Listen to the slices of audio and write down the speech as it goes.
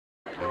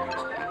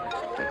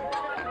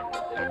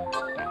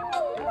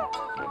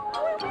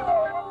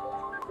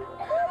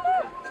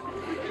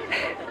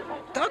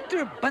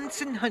Dr.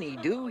 Bunsen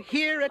Honeydew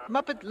here at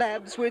Muppet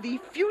Labs, where the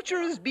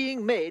future is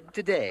being made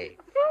today.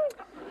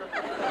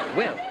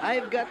 Well,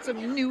 I've got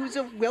some news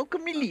of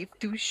welcome relief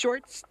to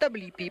short,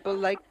 stubbly people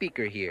like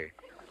Beaker here.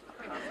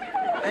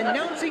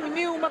 Announcing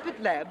new Muppet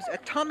Labs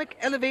Atomic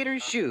Elevator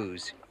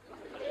Shoes.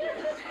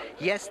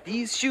 Yes,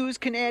 these shoes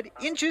can add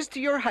inches to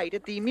your height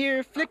at the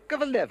mere flick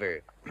of a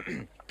lever.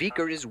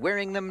 Beaker is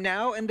wearing them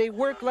now, and they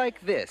work like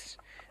this.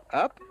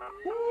 Up,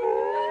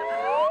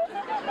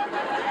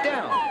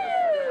 down.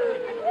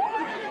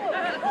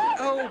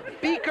 Oh,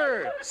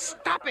 Beaker,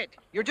 stop it!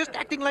 You're just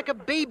acting like a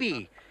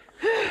baby.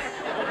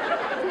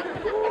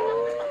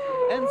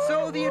 And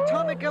so the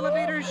atomic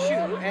elevator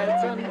shoe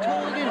adds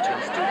untold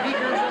inches to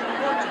Beaker's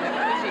unfortunate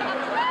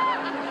physique.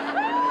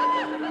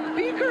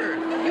 Beaker,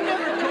 you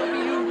never told me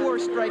you wore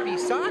stripy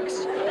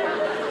socks.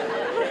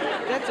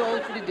 That's all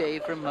for today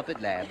from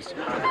Muppet Labs.